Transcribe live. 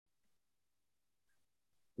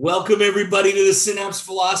Welcome, everybody, to the Synapse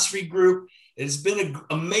Philosophy Group. It's been an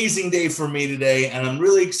amazing day for me today, and I'm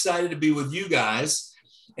really excited to be with you guys.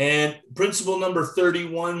 And principle number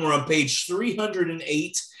 31, we're on page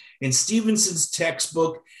 308 in Stevenson's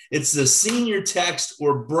textbook. It's the senior text.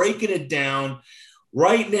 We're breaking it down.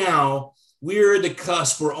 Right now, we're at the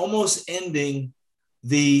cusp. We're almost ending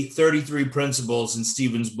the 33 principles in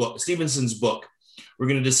Stevenson's book. We're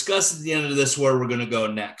going to discuss at the end of this where we're going to go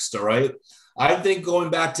next, all right? I think going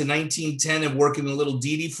back to 1910 and working a little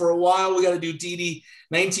DD for a while, we got to do DD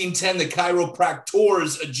 1910, the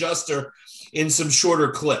chiropractor's adjuster, in some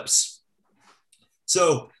shorter clips.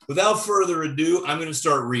 So without further ado, I'm going to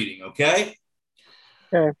start reading, okay?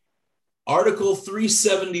 Okay. Article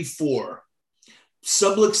 374,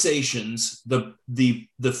 subluxations,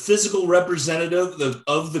 the physical representative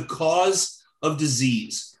of the cause of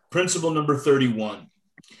disease. Principle number 31.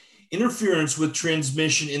 Interference with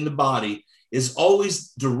transmission in the body is always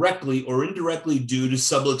directly or indirectly due to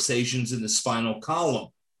subluxations in the spinal column.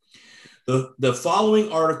 The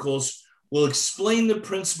following articles will explain the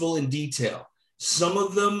principle in detail. Some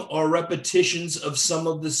of them are repetitions of some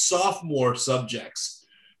of the sophomore subjects,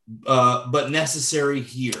 but necessary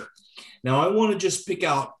here. Now, I want to just pick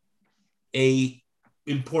out an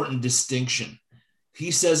important distinction.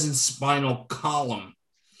 He says in spinal column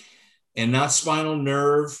and not spinal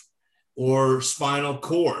nerve or spinal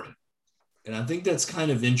cord. And I think that's kind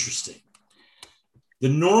of interesting. The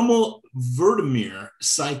normal Wertheimer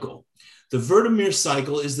cycle. The Wertheimer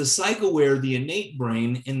cycle is the cycle where the innate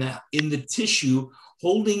brain in the tissue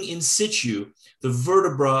holding in situ the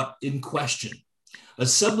vertebra in question. A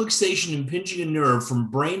subluxation impinging a nerve from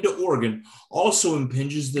brain to organ also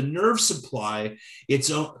impinges the nerve supplying its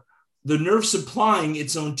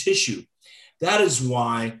own tissue. That is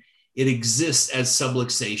why it exists as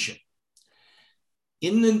subluxation.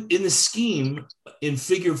 In the scheme in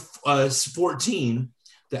figure 14,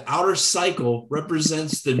 the outer cycle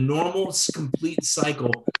represents the normal complete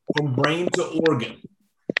cycle from brain to organ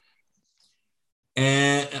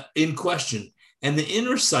and in question. And the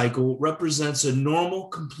inner cycle represents a normal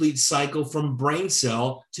complete cycle from brain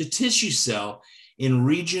cell to tissue cell in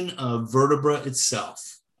region of vertebra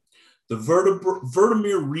itself. The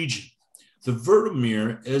Wertheimer region. The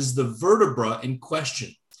Wertheimer is the vertebra in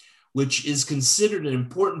question, which is considered an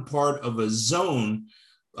important part of a zone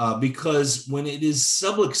because when it is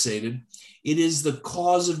subluxated, it is the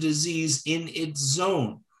cause of disease in its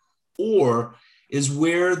zone, or is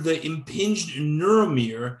where the impinged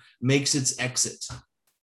neuromere makes its exit.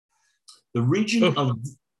 The region of,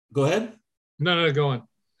 go ahead. No, go on.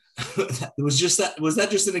 Was that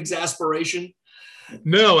just an exasperation?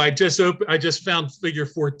 No, I just found figure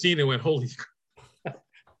 14 and went, holy.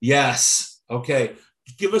 Yes. Okay.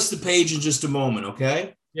 Give us the page in just a moment,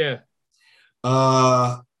 okay? Yeah.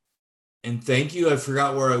 And thank you. I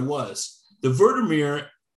forgot where I was. The Wertheimer,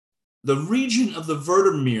 the region of the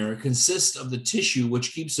Wertheimer consists of the tissue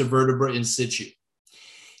which keeps the vertebra in situ.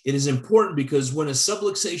 It is important because when a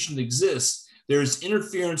subluxation exists, there is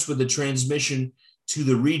interference with the transmission to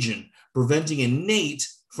the region, preventing innate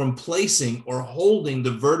from placing or holding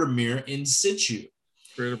the Wertheimer in situ.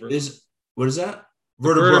 Vertebra. What is that?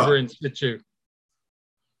 Vertebra in situ.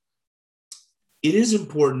 It is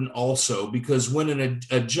important also because when an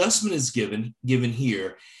adjustment is given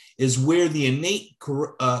here is where the innate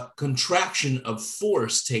contraction of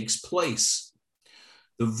force takes place.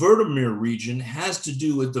 The Wertheimer region has to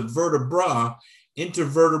do with the vertebra,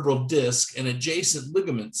 intervertebral disc, and adjacent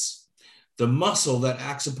ligaments. The muscle that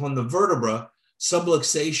acts upon the vertebra,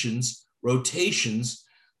 subluxations, rotations,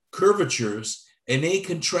 curvatures, innate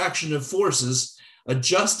contraction of forces,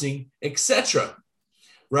 adjusting, etc.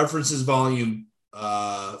 References volume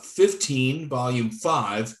 15, volume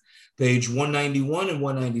 5, page 191 and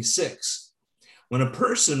 196. When a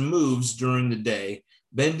person moves during the day,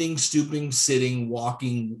 bending, stooping, sitting,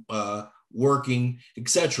 walking, working,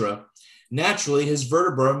 etc., naturally his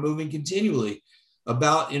vertebrae are moving continually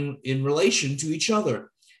about in relation to each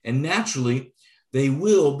other, and naturally they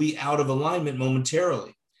will be out of alignment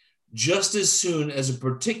momentarily. Just as soon as a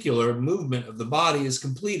particular movement of the body is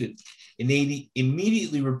completed, it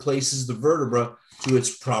immediately replaces the vertebra to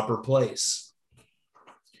its proper place.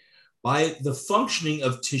 By the functioning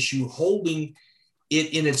of tissue holding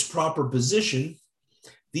it in its proper position,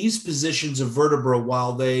 these positions of vertebra,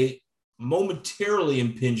 while they momentarily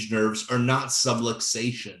impinge nerves, are not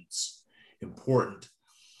subluxations. Important.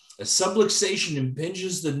 A subluxation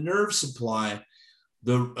impinges the nerve supply,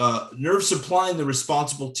 the nerve supplying the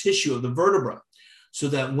responsible tissue of the vertebra, so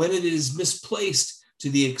that when it is misplaced to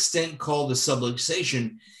the extent called a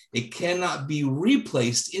subluxation, it cannot be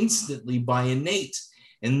replaced instantly by innate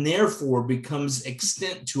and therefore becomes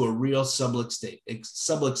extant to a real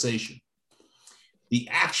subluxation. The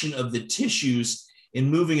action of the tissues in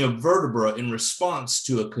moving a vertebra in response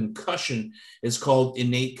to a concussion is called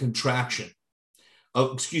innate contraction.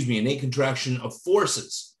 Innate contraction of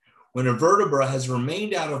forces. When a vertebra has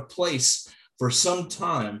remained out of place for some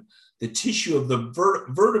time, the tissue of the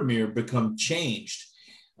vertebra become changed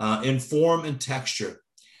in form and texture,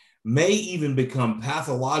 may even become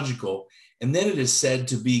pathological, and then it is said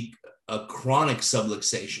to be a chronic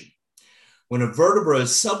subluxation. When a vertebra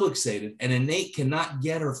is subluxated, an innate cannot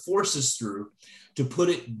get her forces through to put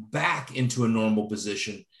it back into a normal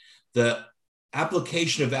position. The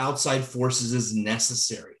application of outside forces is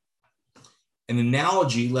necessary. An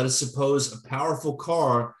analogy, let us suppose a powerful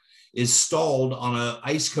car is stalled on an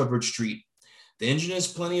ice-covered street. The engine has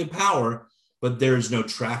plenty of power, but there is no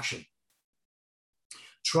traction.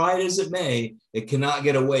 Try it as it may, it cannot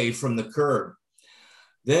get away from the curb.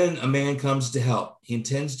 Then a man comes to help. He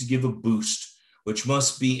intends to give a boost, which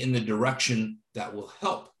must be in the direction that will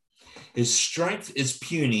help. His strength is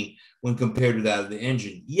puny when compared to that of the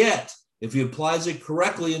engine. Yet, if he applies it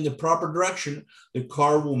correctly in the proper direction, the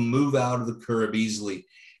car will move out of the curb easily,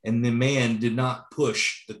 and the man did not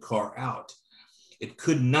push the car out. It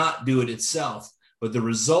could not do it itself, but the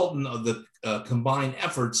resultant of the combined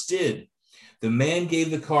efforts did. The man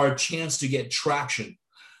gave the car a chance to get traction.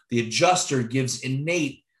 The adjuster gives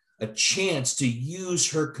innate a chance to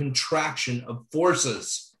use her contraction of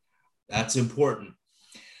forces. That's important.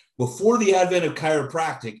 Before the advent of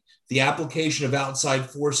chiropractic, the application of outside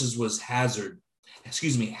forces was haphazard,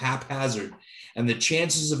 and the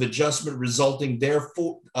chances of adjustment resulting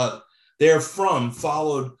therefrom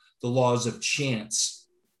followed the laws of chance.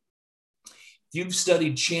 If you've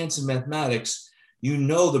studied chance in mathematics, you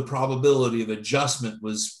know the probability of adjustment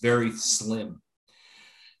was very slim.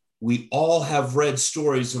 We all have read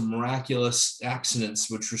stories of miraculous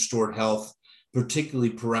accidents which restored health,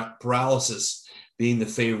 particularly paralysis being the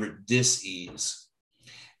favorite dis-ease.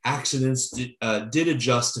 Accidents did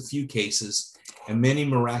adjust a few cases, and many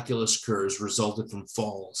miraculous cures resulted from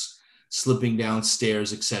falls, slipping down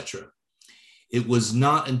stairs, etc. It was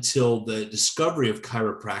not until the discovery of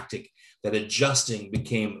chiropractic that adjusting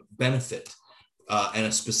became benefit and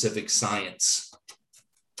a specific science.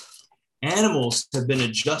 Animals have been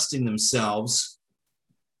adjusting themselves.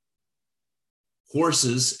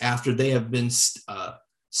 Horses, after they have been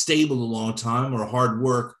stable a long time or hard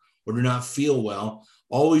work or do not feel well,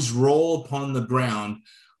 always roll upon the ground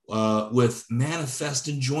with manifest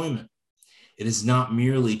enjoyment. It is not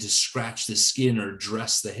merely to scratch the skin or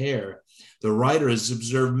dress the hair. The writer has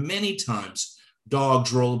observed many times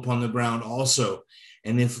dogs roll upon the ground also,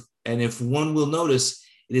 and if one will notice,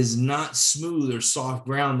 it is not smooth or soft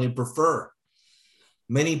ground they prefer.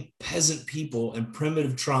 Many peasant people and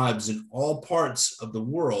primitive tribes in all parts of the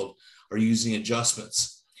world are using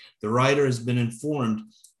adjustments. The writer has been informed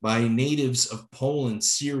by natives of Poland,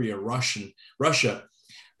 Syria, Russia,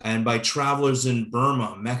 and by travelers in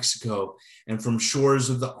Burma, Mexico, and from shores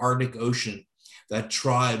of the Arctic Ocean that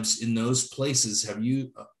tribes in those places are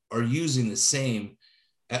using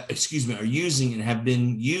and have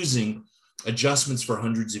been using adjustments for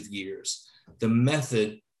hundreds of years. The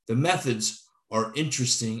methods are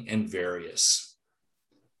interesting and various.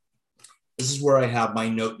 This is where I have my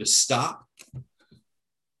note to stop.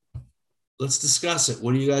 Let's discuss it.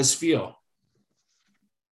 What do you guys feel?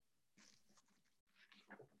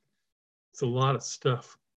 It's a lot of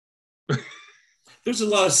stuff. There's a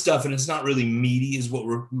lot of stuff, and it's not really meaty, is what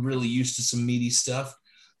we're really used to, some meaty stuff.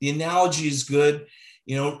 The analogy is good.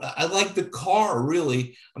 You know, I like the car,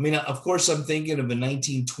 really. I mean, of course, I'm thinking of a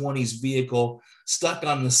 1920s vehicle stuck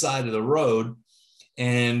on the side of the road,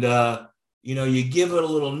 and you give it a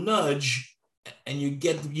little nudge, and you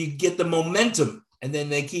get the momentum, and then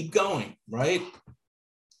they keep going, right?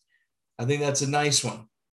 I think that's a nice one.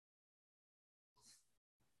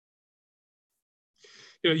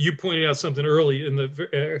 You pointed out something early in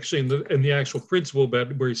the actual principle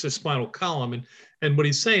about where he says spinal column, and what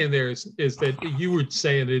he's saying there is that you were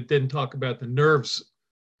saying it didn't talk about the nerves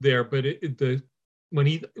there, but when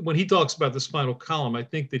he talks about the spinal column, I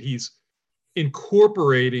think that he's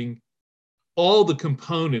incorporating all the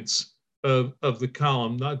components of the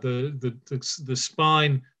column, not the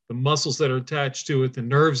spine, the muscles that are attached to it, the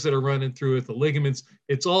nerves that are running through it, the ligaments.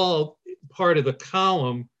 It's all part of the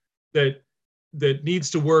column that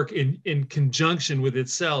needs to work in conjunction with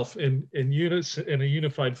itself in a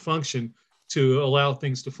unified function to allow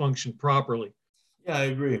things to function properly. Yeah, I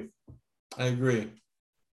agree.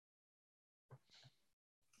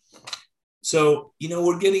 So,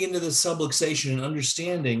 we're getting into the subluxation and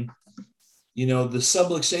understanding the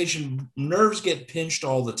subluxation nerves get pinched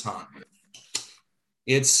all the time.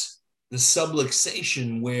 It's the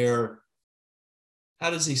subluxation where, how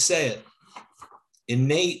does he say it?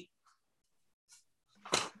 Innate.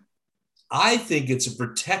 I think it's a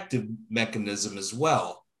protective mechanism as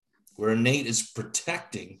well, where innate is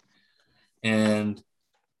protecting, and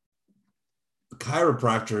the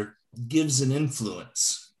chiropractor gives an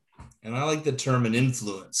influence. And I like the term an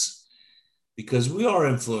influence because we are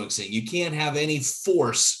influencing. You can't have any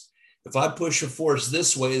force. If I push a force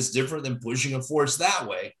this way, it's different than pushing a force that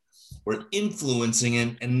way. We're influencing,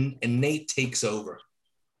 and innate takes over.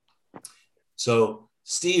 So,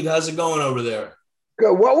 Steve, how's it going over there?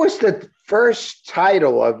 Good. What was the first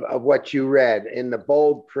title of what you read in the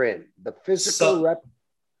bold print? The physical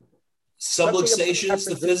subluxation is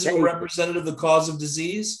the physical representative of the cause of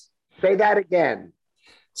disease. Say that again.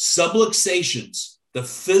 Subluxations, the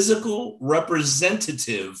physical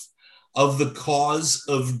representative of the cause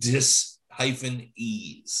of dis-ease.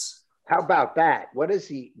 How about that?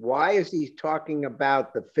 Why is he talking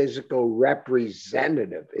about the physical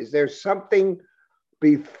representative? Is there something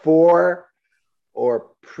before or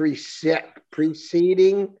preceding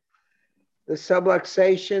the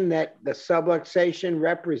subluxation that the subluxation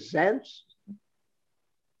represents?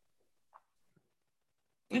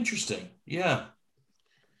 Interesting. Yeah.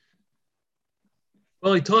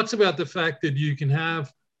 Well, he talks about the fact that you can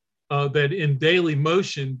have that in daily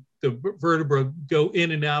motion, the vertebrae go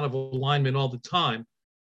in and out of alignment all the time.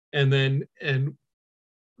 And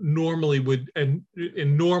normally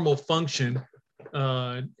in normal function,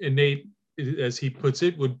 innate, as he puts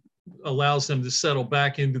it, allows them to settle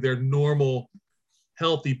back into their normal,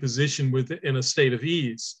 healthy position in a state of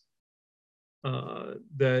ease. So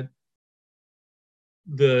that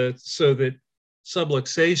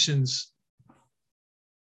subluxations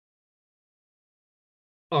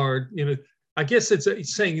are, I guess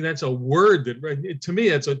it's saying that's a word that, to me,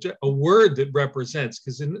 that's a word that represents,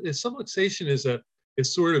 because subluxation is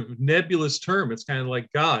sort of nebulous term. It's kind of like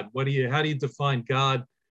God. How do you define God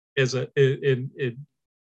as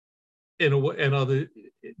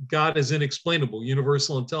God is inexplainable.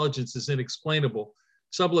 Universal intelligence is inexplainable.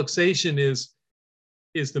 Subluxation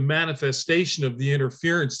is the manifestation of the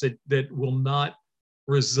interference that will not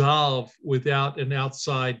resolve without an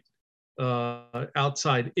outside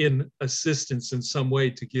in assistance in some way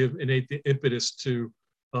to give innate the impetus to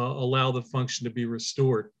allow the function to be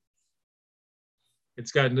restored.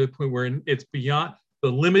 It's gotten to the point where it's beyond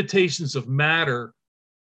the limitations of matter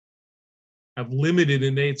have limited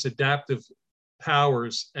innate's adaptive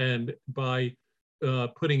powers, and by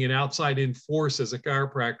putting an outside-in force as a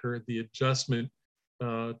chiropractor, the adjustment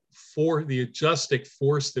for the adjustic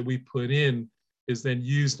force that we put in is then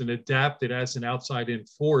used and adapted as an outside-in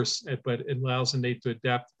force, but it allows innate to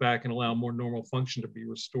adapt back and allow more normal function to be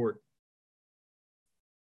restored.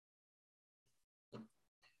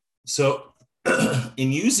 So,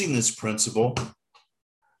 in using this principle,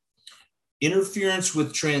 interference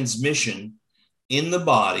with transmission in the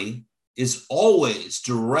body is always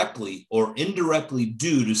directly or indirectly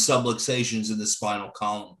due to subluxations in the spinal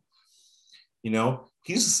column.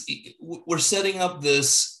 We're setting up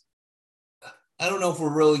this, I don't know if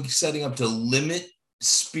we're really setting up to limit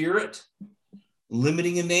spirit,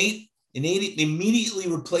 limiting innate. Innate immediately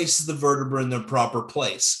replaces the vertebra in their proper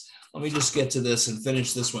place. Let me just get to this and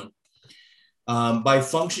finish this one. By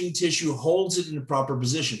functioning tissue holds it in the proper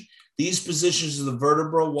position. These positions of the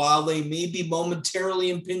vertebra, while they may be momentarily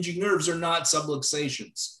impinging nerves, are not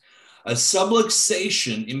subluxations. A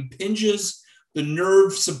subluxation impinges the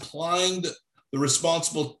nerve supplying the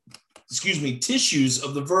responsible, tissues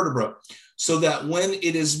of the vertebra, so that when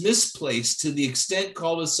it is misplaced to the extent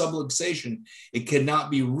called a subluxation, it cannot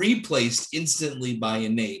be replaced instantly by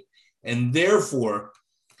innate, and therefore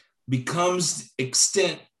becomes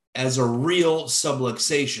extant as a real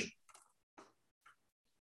subluxation.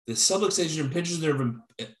 The subluxation impinges the nerve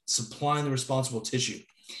supplying the responsible tissue.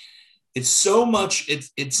 It's so much,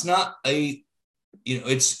 it's not a,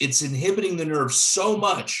 it's inhibiting the nerve so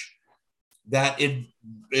much that it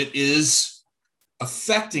is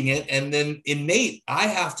affecting it. And then innate, I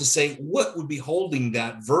have to say, what would be holding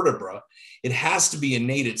that vertebra? It has to be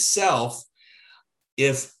innate itself.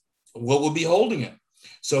 What would be holding it?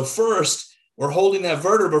 So first, we're holding that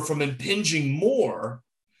vertebra from impinging more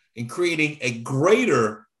and creating a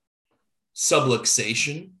greater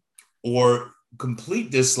subluxation or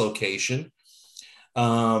complete dislocation.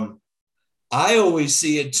 I always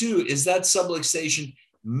see it too, is that subluxation,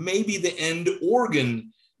 maybe the end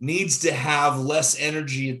organ needs to have less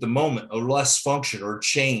energy at the moment or less function or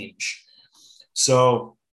change.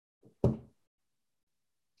 So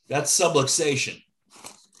That's subluxation.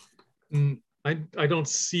 I don't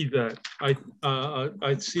see that. I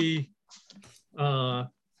see. Did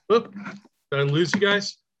I lose you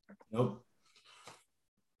guys? Nope.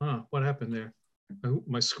 What happened there? Oh,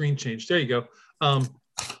 my screen changed. There you go.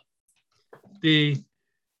 The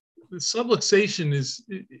subluxation is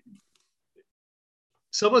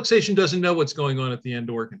subluxation doesn't know what's going on at the end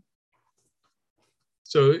organ,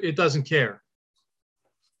 so it doesn't care.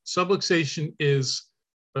 Subluxation is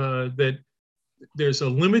that there's a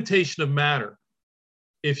limitation of matter.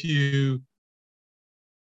 If you're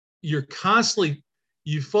constantly,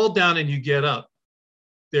 you fall down and you get up,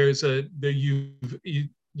 you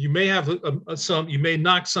may have you may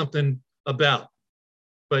knock something about,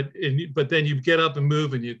 but then you get up and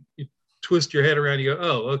move and you twist your head around, you go,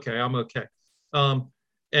 oh, okay, I'm okay.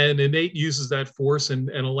 And innate uses that force and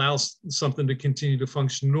allows something to continue to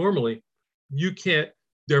function normally.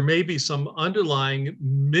 There may be some underlying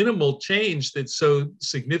minimal change that's so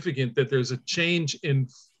significant that there's a change in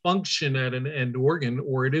function at an end organ,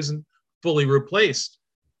 or it isn't fully replaced.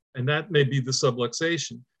 And that may be the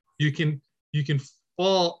subluxation. You can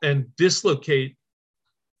fall and dislocate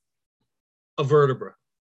a vertebra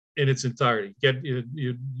in its entirety.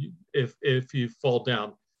 If you fall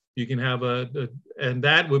down, you can have and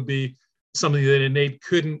that would be something that innate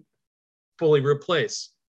couldn't fully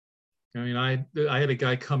replace. I mean, I had a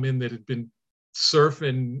guy come in that had been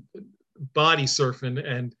body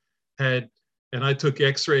surfing, and I took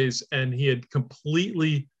X-rays, and he had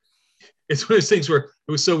completely. It's one of those things where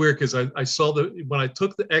it was so weird because I saw when I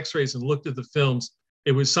took the X-rays and looked at the films,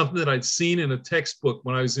 it was something that I'd seen in a textbook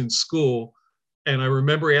when I was in school, and I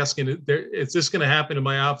remember asking, "Is this going to happen in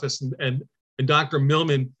my office?" And Dr.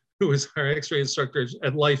 Millman, who was our X-ray instructor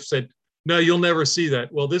at Life, said, "No, you'll never see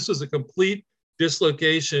that." Well, this was a complete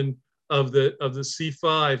dislocation of the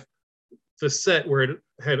C5 facet where it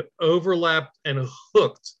had overlapped and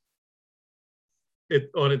hooked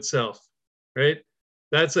it on itself, right?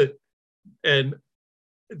 That's it. And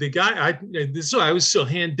the guy, I was still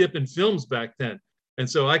hand dipping films back then. And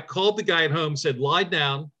so I called the guy at home, said, lie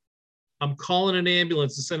down. I'm calling an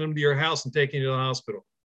ambulance to send him to your house and taking you to the hospital.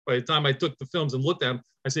 By the time I took the films and looked at him,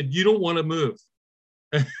 I said, you don't want to move.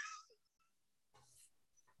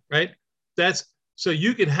 Right? So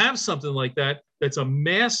you can have something like that. That's a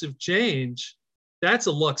massive change. That's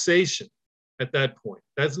a luxation at that point.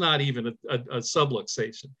 That's not even a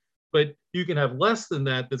subluxation. But you can have less than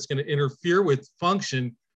that that's going to interfere with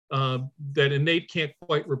function that innate can't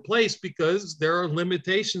quite replace because there are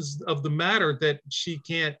limitations of the matter that she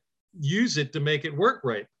can't use it to make it work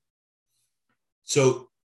right.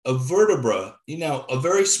 So a vertebra, a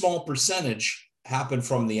very small percentage happen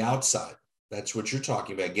from the outside. That's what you're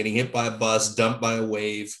talking about, getting hit by a bus, dumped by a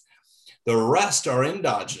wave. The rest are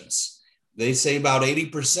endogenous. They say about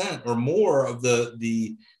 80% or more of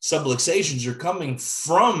the subluxations are coming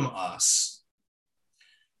from us.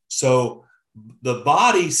 So the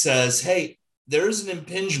body says, hey, there's an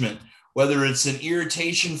impingement, whether it's an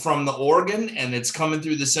irritation from the organ and it's coming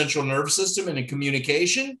through the central nervous system in a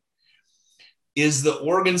communication. Is the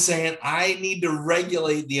organ saying, I need to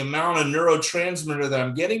regulate the amount of neurotransmitter that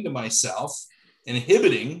I'm getting to myself,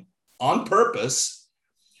 inhibiting on purpose,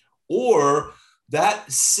 or that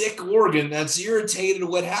sick organ that's irritated,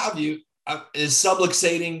 what have you, is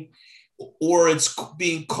subluxating, or it's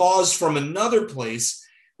being caused from another place.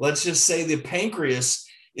 Let's just say the pancreas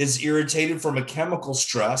is irritated from a chemical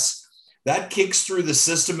stress that kicks through the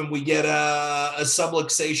system, and we get a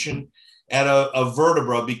subluxation at a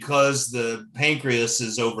vertebra because the pancreas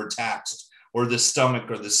is overtaxed, or the stomach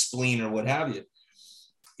or the spleen or what have you.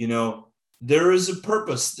 There is a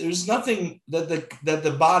purpose. There's nothing that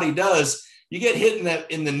the body does. You get hit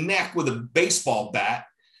in the neck with a baseball bat,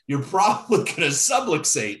 you're probably going to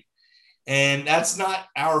subluxate, and that's not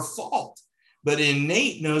our fault. But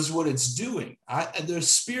innate knows what it's doing. The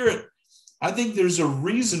spirit, I think there's a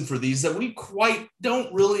reason for these that we quite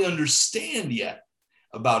don't really understand yet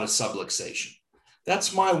about a subluxation.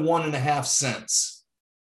 That's my 1.5 cents.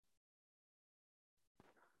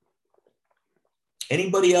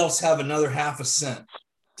 Anybody else have another 0.5 cent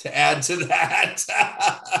to add to that?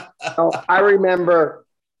 I remember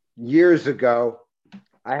years ago,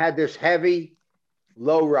 I had this heavy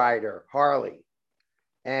lowrider, Harley,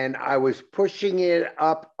 and I was pushing it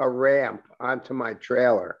up a ramp onto my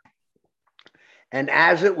trailer. And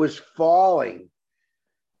as it was falling,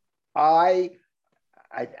 I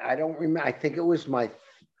don't remember, I think it was my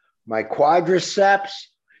quadriceps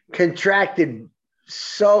contracted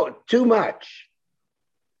too much,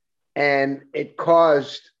 and it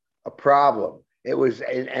caused a problem. It was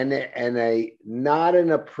a not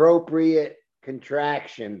an appropriate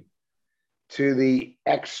contraction to the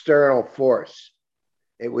external force.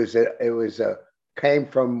 It was came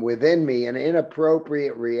from within me, an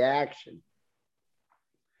inappropriate reaction.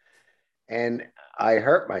 And I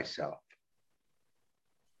hurt myself.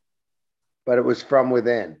 But it was from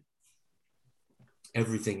within.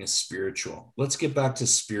 Everything is spiritual. Let's get back to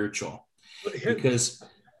spiritual. Because,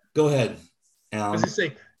 go ahead, Alan. As I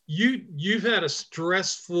say, you've had a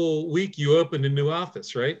stressful week. You opened a new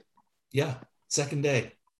office, right? Yeah, second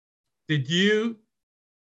day. Did you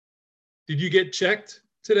get checked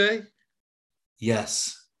today?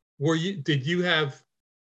 Yes. Did you have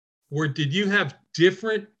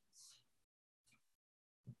different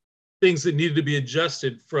things that needed to be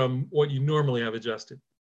adjusted from what you normally have adjusted?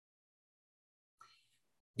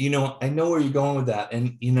 I know where you're going with that.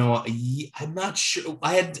 And, I'm not sure.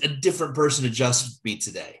 I had a different person adjust with me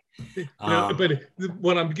today. But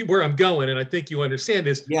where I'm going, and I think you understand,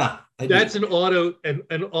 is that's an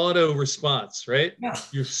auto response, right? Yeah.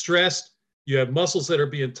 You're stressed. You have muscles that are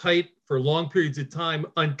being tight for long periods of time,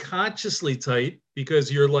 unconsciously tight,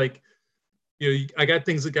 because you're like, I got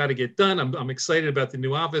things that got to get done. I'm excited about the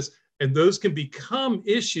new office, and those can become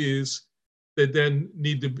issues that then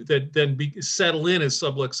settle in as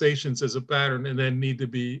subluxations as a pattern, and then need to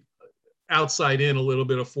be outside in a little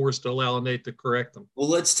bit of force to allow innate to correct them. Well,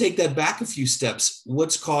 let's take that back a few steps.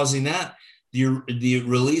 What's causing that? The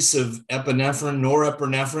release of epinephrine,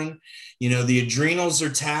 norepinephrine. The adrenals are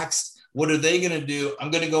taxed. What are they going to do?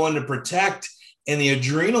 I'm going to go in to protect, and the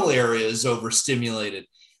adrenal area is overstimulated,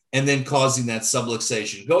 and then causing that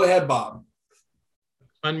subluxation. Go ahead, Bob.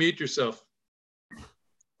 Unmute yourself.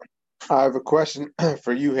 I have a question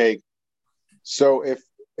for you, Haig. So if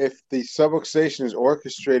the subluxation is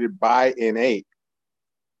orchestrated by innate,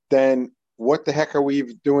 then what the heck are we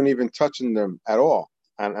even touching them at all?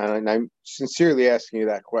 And I'm sincerely asking you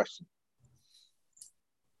that question.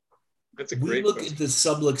 That's a great question. We look question. at the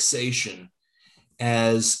subluxation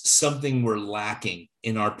as something we're lacking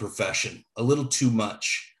in our profession, a little too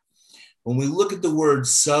much. When we look at the word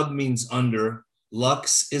sub means under,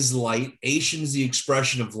 lux is light, ation is the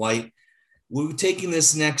expression of light. We're taking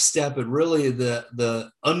this next step at really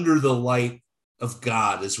the under the light of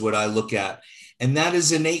God is what I look at. And that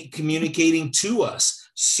is innate communicating to us.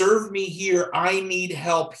 Serve me here. I need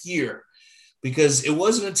help here. Because it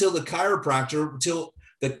wasn't until the chiropractor, until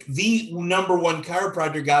the number one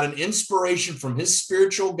chiropractor got an inspiration from his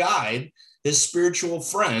spiritual guide, his spiritual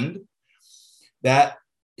friend, that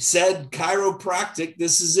said, chiropractic,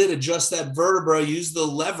 this is it. Adjust that vertebra, use the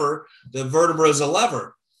lever. The vertebra is a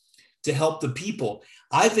lever to help the people.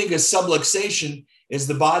 I think a subluxation is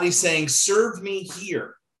the body saying, serve me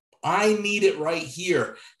here. I need it right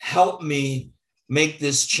here. Help me make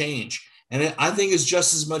this change. And I think it's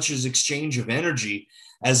just as much as exchange of energy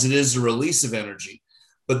as it is a release of energy.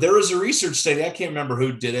 But there was a research study, I can't remember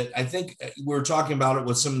who did it. I think we were talking about it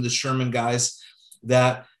with some of the Sherman guys,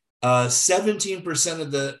 that 17%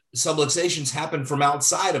 of the subluxations happen from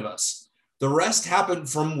outside of us. The rest happen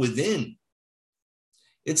from within.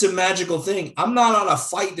 It's a magical thing. I'm not on a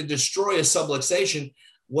fight to destroy a subluxation.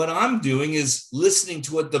 What I'm doing is listening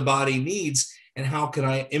to what the body needs and how can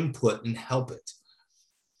I input and help it.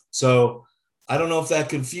 So I don't know if that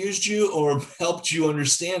confused you or helped you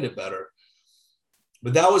understand it better.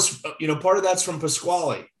 But that was, part of that's from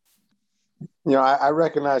Pasquale. I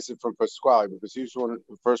recognize it from Pasquale because he was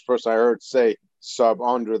the first person I heard say sub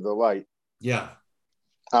under the light. Yeah.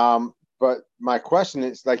 But my question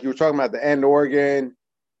is, like you were talking about the end organ,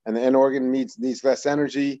 and the end organ needs less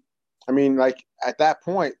energy. I mean, like at that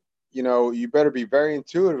point, you better be very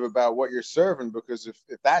intuitive about what you're serving, because if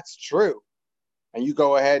that's true and you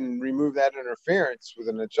go ahead and remove that interference with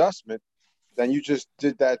an adjustment, then you just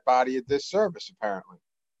did that body a disservice, apparently.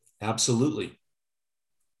 Absolutely.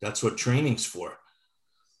 That's what training's for.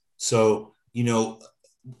 So,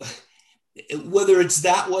 whether it's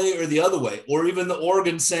that way or the other way, or even the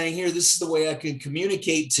organ saying, here, this is the way I can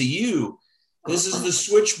communicate to you. This is the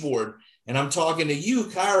switchboard. And I'm talking to you,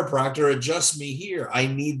 chiropractor, adjust me here. I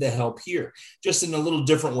need the help here. Just in a little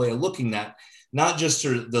different way of looking at, not just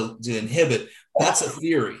to inhibit. That's a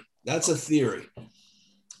theory. That's a theory.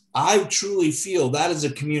 I truly feel that is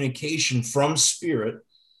a communication from spirit,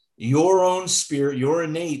 your own spirit, your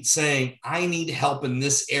innate saying, I need help in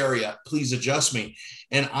this area. Please adjust me.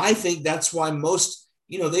 And I think that's why most,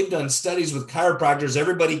 they've done studies with chiropractors.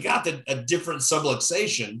 Everybody got a different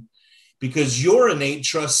subluxation because your innate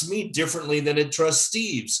trusts me differently than it trusts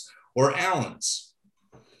Steve's or Alan's.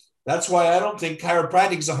 That's why I don't think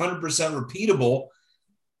chiropractic is 100% repeatable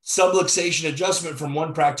subluxation adjustment from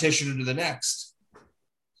one practitioner to the next.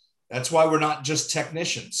 That's why we're not just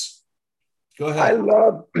technicians. Go I ahead.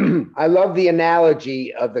 love I love the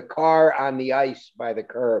analogy of the car on the ice by the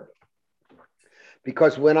curb.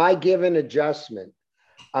 Because when I give an adjustment,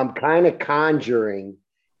 I'm kind of conjuring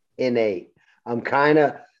innate. I'm kind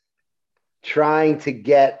of trying to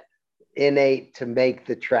get innate to make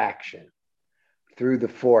the traction through the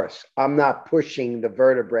force. I'm not pushing the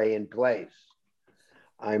vertebrae in place.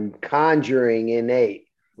 I'm conjuring innate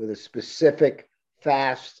with a specific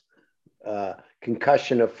fast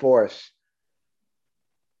concussion of force,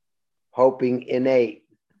 hoping innate,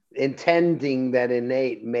 intending that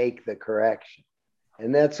innate make the correction.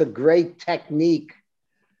 And that's a great technique.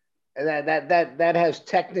 And that has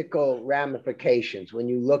technical ramifications when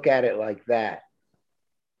you look at it like that.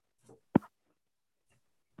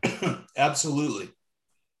 Absolutely.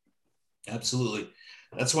 Absolutely.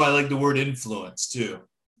 That's why I like the word influence too,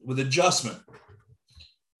 with adjustment.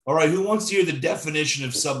 All right, who wants to hear the definition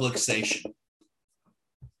of subluxation?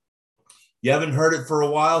 You haven't heard it for a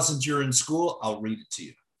while since you're in school? I'll read it to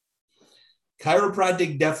you.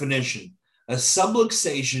 Chiropractic definition. A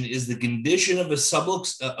subluxation is the condition of a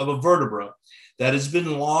vertebra that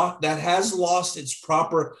has lost its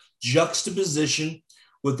proper juxtaposition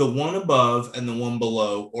with the one above and the one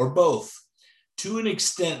below, or both, to an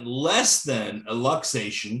extent less than a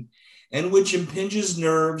luxation, and which impinges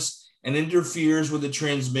nerves and interferes with the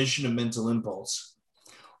transmission of mental impulse.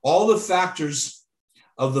 All the factors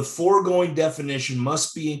of the foregoing definition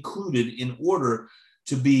must be included in order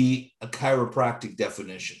to be a chiropractic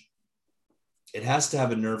definition. It has to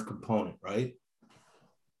have a nerve component, right?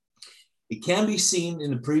 It can be seen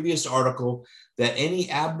in the previous article that any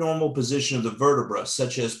abnormal position of the vertebra,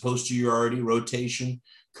 such as posteriority, rotation,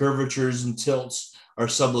 curvatures, and tilts, are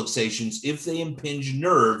subluxations if they impinge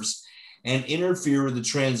nerves and interfere with the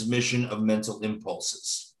transmission of mental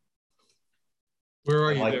impulses. Where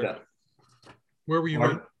are I you like there? that. Where were you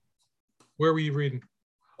Pardon? reading? Where were you reading?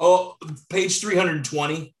 Oh, page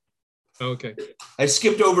 320. Okay. I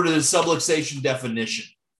skipped over to the subluxation definition.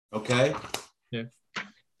 Okay. Yeah.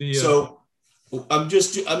 So I'm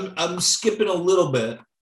skipping a little bit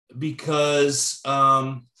because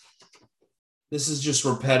this is just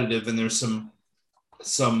repetitive and there's some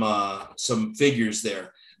figures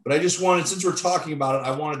there. But I just wanted, since we're talking about it,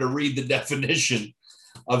 I wanted to read the definition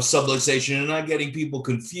of subluxation and not getting people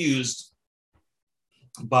confused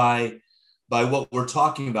by what we're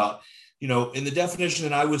talking about. You know, in the definition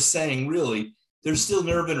that I was saying, really, there's still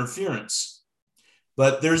nerve interference,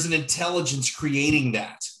 but there's an intelligence creating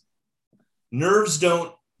that. Muscles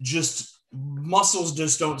just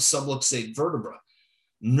don't subluxate vertebra.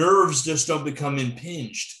 Nerves just don't become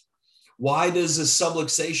impinged. Why does a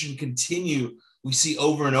subluxation continue? We see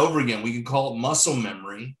over and over again. We can call it muscle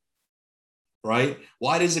memory, right?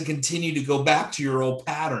 Why does it continue to go back to your old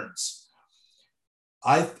patterns?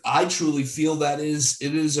 I truly feel that it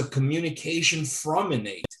is a communication from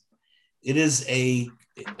innate. It is a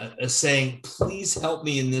saying, please help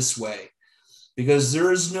me in this way, because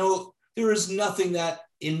there is nothing that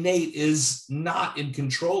innate is not in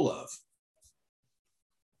control of.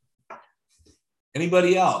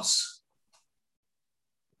 Anybody else?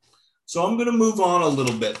 So I'm going to move on a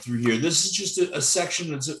little bit through here. This is just a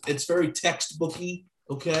section it's very textbooky,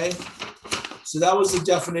 okay? So that was the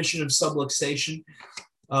definition of subluxation.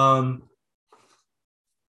 And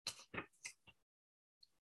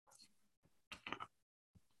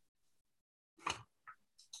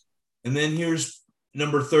then here's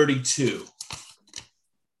number 32,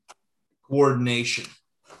 coordination.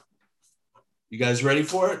 You guys ready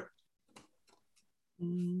for it?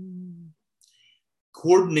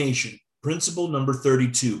 Coordination, principle number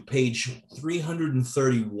 32, page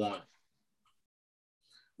 331.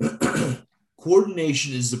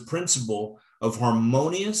 Coordination is the principle of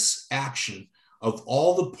harmonious action of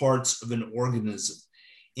all the parts of an organism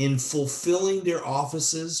in fulfilling their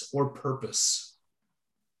offices or purpose.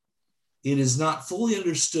 It is not fully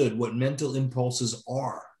understood what mental impulses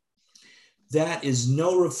are. That is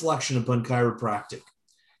no reflection upon chiropractic.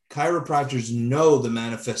 Chiropractors know the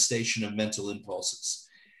manifestation of mental impulses.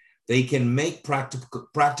 They can make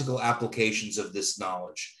practical applications of this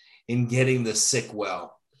knowledge in getting the sick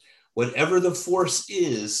well. Whatever the force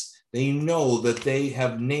is, they know that they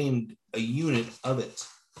have named a unit of it.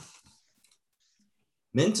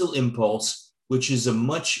 Mental impulse, with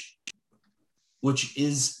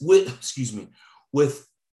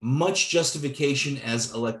much justification,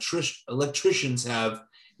 as electricians have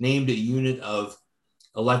named a unit of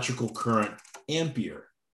electrical current, ampere.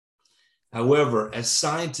 However, as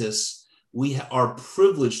scientists, we are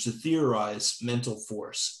privileged to theorize mental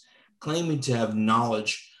force, claiming to have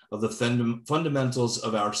knowledge of the fundamentals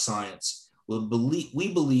of our science,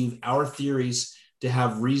 we believe our theories to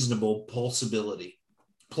have reasonable plausibility,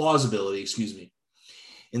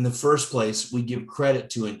 In the first place, we give credit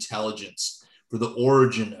to intelligence for the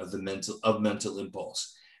origin of mental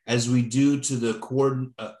impulse, as we do to the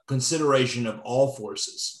consideration of all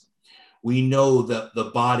forces. We know that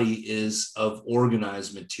the body is of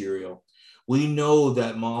organized material. We know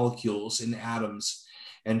that molecules and atoms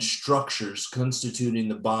and structures constituting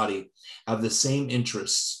the body have the same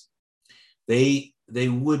interests. They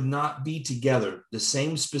would not be together, the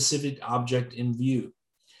same specific object in view,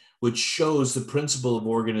 which shows the principle of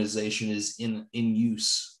organization is in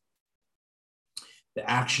use. The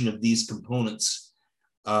action of these component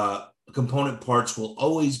parts will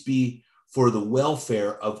always be for the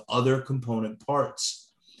welfare of other component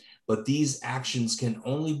parts. But these actions can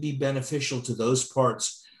only be beneficial to those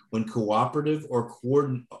parts when cooperative or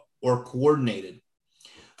coordinated.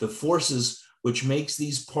 The forces which makes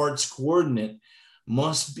these parts coordinate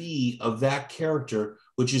must be of that character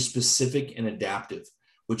which is specific and adaptive,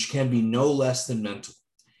 which can be no less than mental.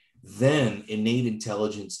 Then innate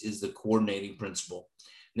intelligence is the coordinating principle,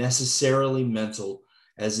 necessarily mental,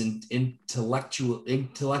 as in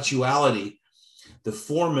intellectuality, the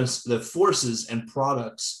forces and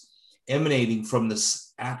products emanating from the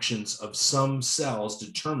actions of some cells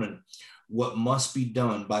determine what must be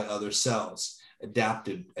done by other cells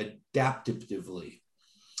adaptively.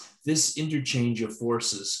 This interchange of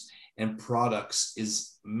forces and products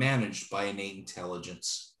is managed by innate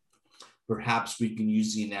intelligence. Perhaps we can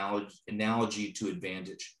use the analogy to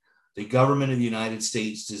advantage. The government of the United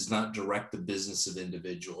States does not direct the business of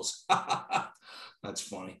individuals. That's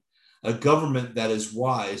funny. A government that is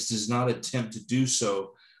wise does not attempt to do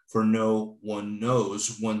so, for no one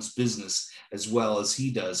knows one's business as well as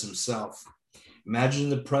he does himself. Imagine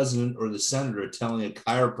the president or the senator telling a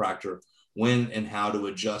chiropractor when and how to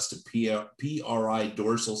adjust a PRI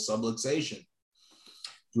dorsal subluxation.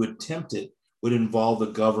 To attempt it would involve the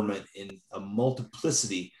government in a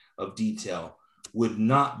multiplicity of detail, would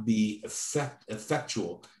not be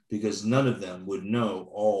effectual, because none of them would know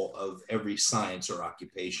all of every science or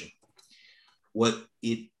occupation. What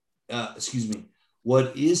is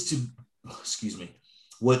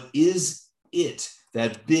it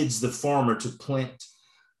that bids the farmer to plant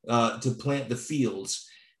the fields,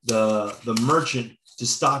 the merchant to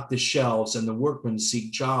stock the shelves, and the workman to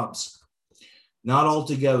seek jobs? Not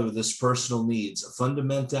altogether this personal needs,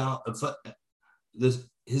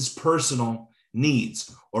 his personal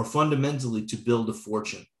needs, or fundamentally to build a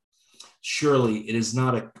fortune. Surely it is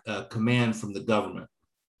not a command from the government.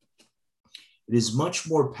 It is much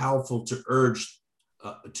more powerful to urge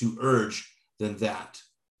than that.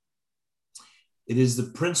 It is the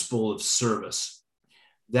principle of service,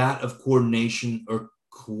 that of cooperation or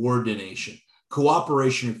coordination.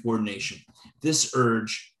 This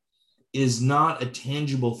urge is not a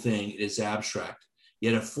tangible thing, it is abstract,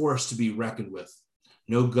 yet a force to be reckoned with.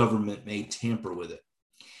 No government may tamper with it.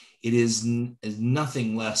 It is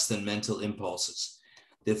nothing less than mental impulses.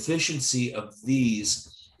 The efficiency of these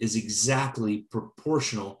is exactly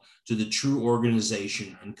proportional to the true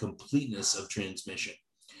organization and completeness of transmission,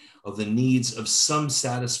 of the needs of some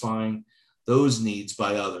satisfying those needs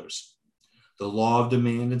by others. The law of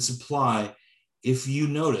demand and supply, if you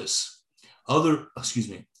notice,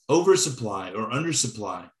 oversupply or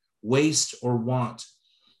undersupply, waste or want,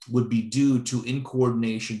 would be due to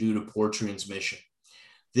incoordination due to poor transmission.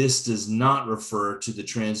 This does not refer to the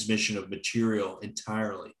transmission of material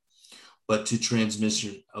entirely, but to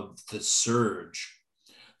transmission of the surge.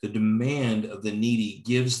 The demand of the needy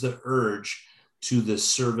gives the urge to the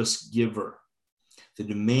service giver. The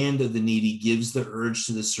demand of the needy gives the urge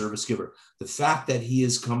to the service giver. The fact that he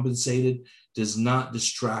is compensated does not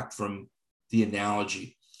distract from the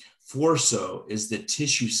analogy, for so is the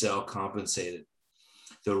tissue cell compensated.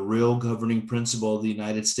 The real governing principle of the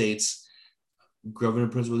United States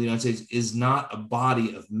is not a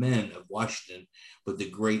body of men of Washington, but the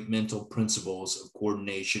great mental principles of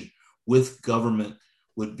coordination with government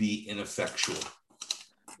would be ineffectual.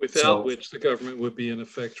 Without which the government would be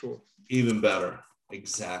ineffectual. Even better,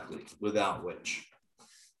 exactly, without which.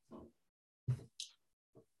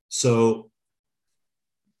 So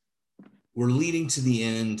we're leading to the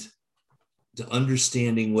end, to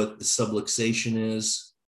understanding what the subluxation is.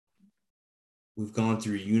 We've gone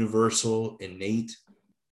through universal, innate,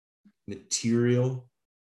 material,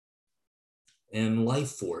 and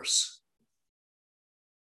life force.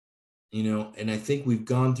 And I think we've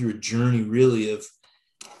gone through a journey really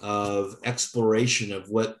of exploration of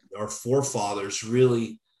what our forefathers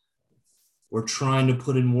really were trying to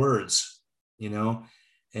put in words,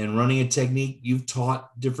 and running a technique. You've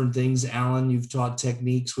taught different things, Alan. You've taught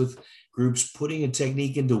techniques with groups. Putting a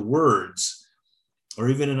technique into words, or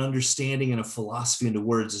even an understanding and a philosophy into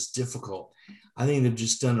words, is difficult. I think they've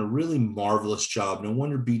just done a really marvelous job. No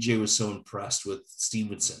wonder BJ was so impressed with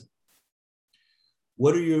Stevenson.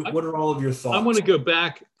 What are all of your thoughts? I want to go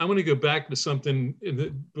back. I want to go back to something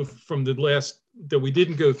from the last that we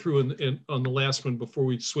didn't go through on the last one before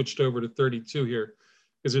we switched over to 32 here,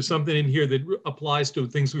 because there's something in here that applies to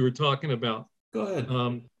things we were talking about. Go ahead.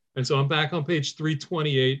 And so I'm back on page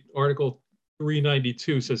 328, article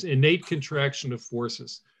 392 says innate contraction of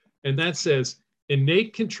forces. And that says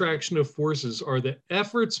innate contraction of forces are the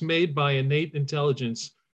efforts made by innate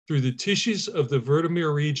intelligence through the tissues of the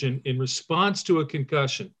vertebral region in response to a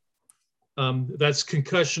concussion. That's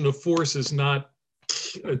concussion of forces, not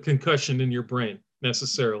a concussion in your brain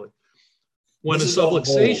necessarily. When this a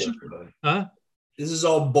subluxation, This is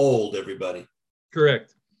all bold, everybody.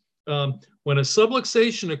 Correct. When a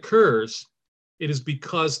subluxation occurs, it is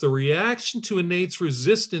because the reaction to innate's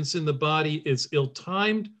resistance in the body is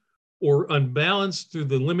ill-timed or unbalanced through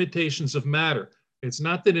the limitations of matter. It's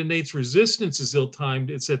not that innate's resistance is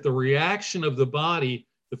ill-timed, it's that the reaction of the body,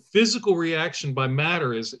 the physical reaction by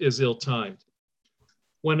matter is ill-timed.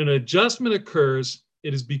 When an adjustment occurs,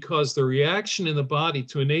 it is because the reaction in the body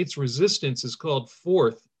to innate's resistance is called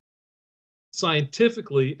forth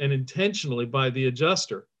scientifically and intentionally by the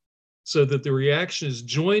adjuster, so that the reaction is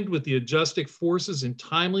joined with the adjusting forces in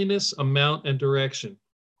timeliness, amount, and direction.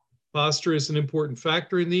 Posture is an important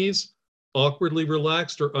factor in these. Awkwardly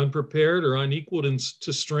relaxed or unprepared or unequaled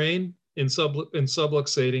to strain in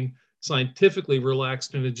subluxating, scientifically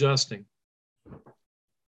relaxed and adjusting.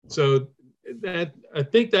 So that, I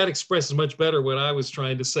think that expresses much better what I was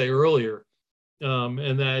trying to say earlier.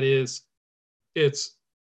 And that is,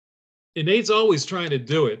 innate's always trying to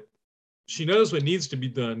do it. She knows what needs to be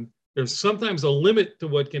done. There's sometimes a limit to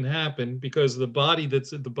what can happen because of the body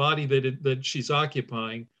that she's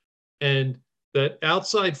occupying, and that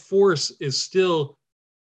outside force is still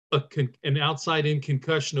an outside-in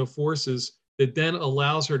concussion of forces that then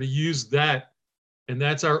allows her to use that, and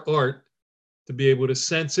that's our art, to be able to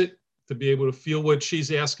sense it, to be able to feel what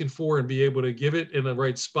she's asking for and be able to give it in the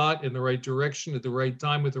right spot, in the right direction, at the right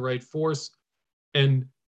time, with the right force, and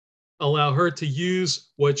allow her to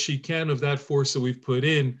use what she can of that force that we've put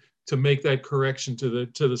in to make that correction to the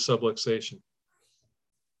subluxation.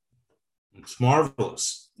 It's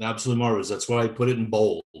marvelous, absolutely marvelous. That's why I put it in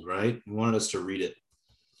bold, right? You wanted us to read it.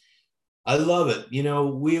 I love it. You know,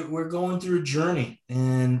 we're going through a journey,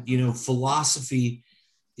 and you know, philosophy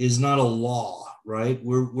is not a law, right?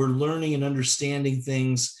 We're learning and understanding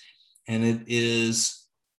things, and it is,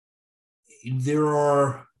 there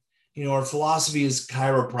are, you know, our philosophy is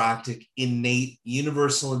chiropractic, innate,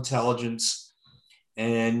 universal intelligence,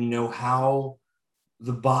 and you know how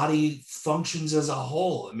the body functions as a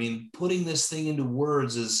whole. I mean, putting this thing into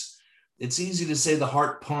words is, it's easy to say the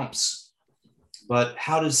heart pumps, but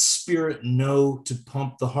how does spirit know to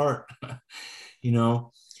pump the heart? You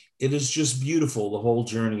know, it is just beautiful, the whole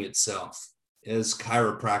journey itself. As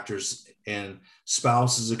chiropractors and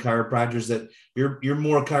spouses of chiropractors, that you're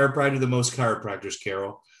more chiropractor than most chiropractors,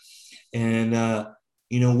 Carol. And,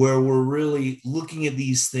 you know, where we're really looking at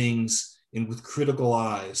these things and with critical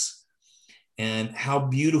eyes, and how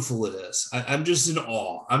beautiful it is. I'm just in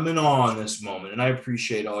awe. I'm in awe in this moment, and I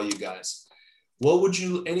appreciate all you guys.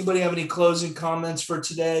 Anybody have any closing comments for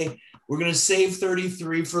today? We're going to save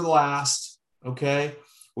 33 for the last, okay?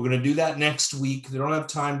 We're going to do that next week. They don't have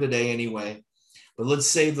time today anyway, but let's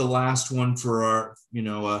save the last one for our, you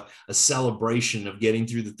know, a celebration of getting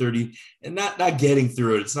through the 30, and not getting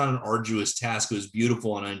through it. It's not an arduous task. It was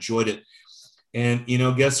beautiful, and I enjoyed it. And, you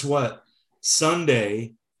know, guess what?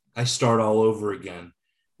 Sunday, I start all over again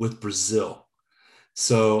with Brazil.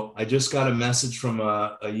 So I just got a message from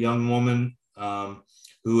a young woman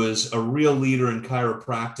who is a real leader in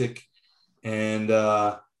chiropractic. And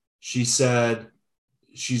she said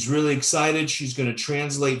she's really excited. She's going to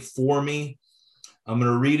translate for me. I'm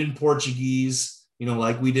going to read in Portuguese, you know,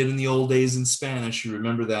 like we did in the old days in Spanish. You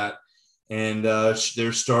remember that? And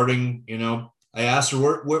they're starting, you know, I asked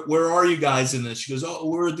her, where are you guys in this? She goes, oh,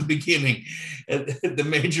 we're at the beginning, at the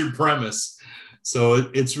major premise. So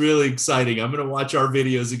it's really exciting. I'm going to watch our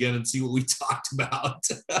videos again and see what we talked about.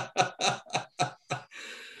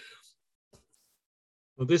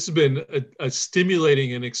 Well, this has been a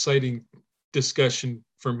stimulating and exciting discussion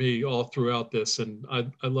for me all throughout this. And I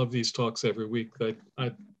love these talks every week.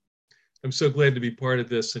 I'm so glad to be part of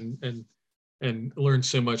this and learn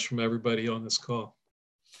so much from everybody on this call.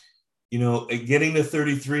 You know, getting to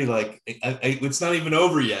 33, like it's not even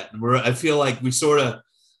over yet. I feel like we sort of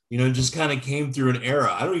just kind of came through an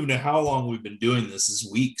era. I don't even know how long we've been doing this.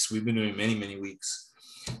 It's weeks. We've been doing many, many weeks.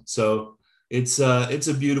 So it's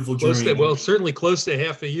a beautiful journey. Certainly close to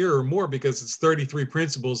half a year or more, because it's 33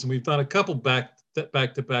 principles, and we've done a couple back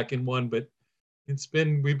to back in one, but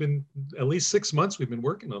we've been at least 6 months we've been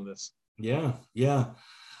working on this. Yeah.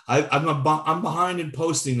 I'm behind in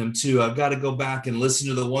posting them too. I've got to go back and listen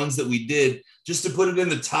to the ones that we did just to put it in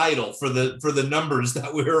the title for the numbers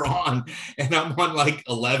that we're on. And I'm on like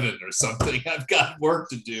 11 or something. I've got work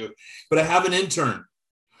to do, but I have an intern.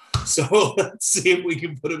 So let's see if we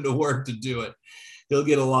can put him to work to do it. He'll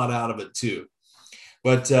get a lot out of it too.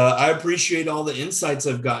 But I appreciate all the insights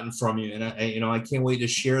I've gotten from you. And I can't wait to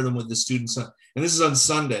share them with the students. And this is on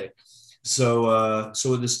Sunday. So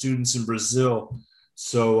with the students in Brazil.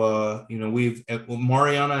 So,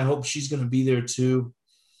 Mariana, I hope she's going to be there too.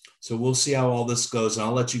 So we'll see how all this goes. And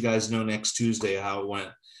I'll let you guys know next Tuesday how it went.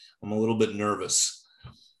 I'm a little bit nervous.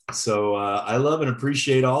 So I love and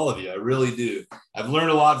appreciate all of you. I really do. I've learned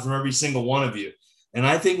a lot from every single one of you. And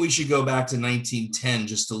I think we should go back to 1910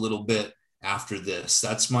 just a little bit after this.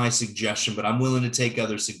 That's my suggestion, but I'm willing to take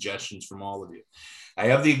other suggestions from all of you. I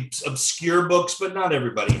have the obscure books, but not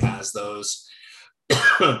everybody has those.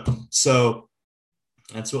 So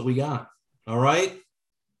that's what we got. All right.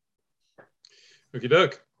 Okie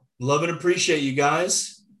doke. Love and appreciate you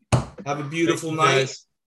guys. Have a beautiful night.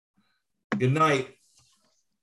 Good night.